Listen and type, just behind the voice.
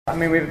I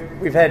mean,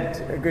 we've had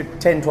a good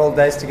 10, 12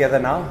 days together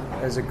now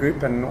as a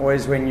group, and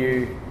always when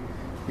you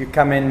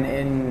come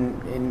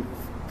in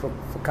for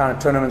kind of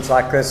tournaments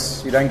like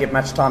this, you don't get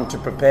much time to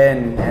prepare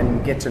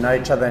and get to know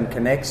each other and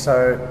connect.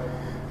 So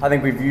I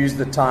think we've used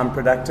the time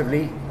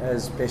productively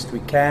as best we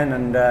can,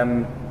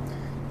 and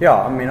yeah,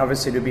 I mean,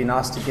 obviously it would be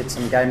nice to get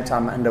some game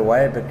time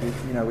underway, but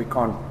we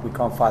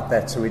can't fight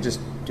that. So we just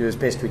do as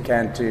best we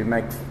can to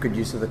make good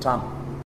use of the time.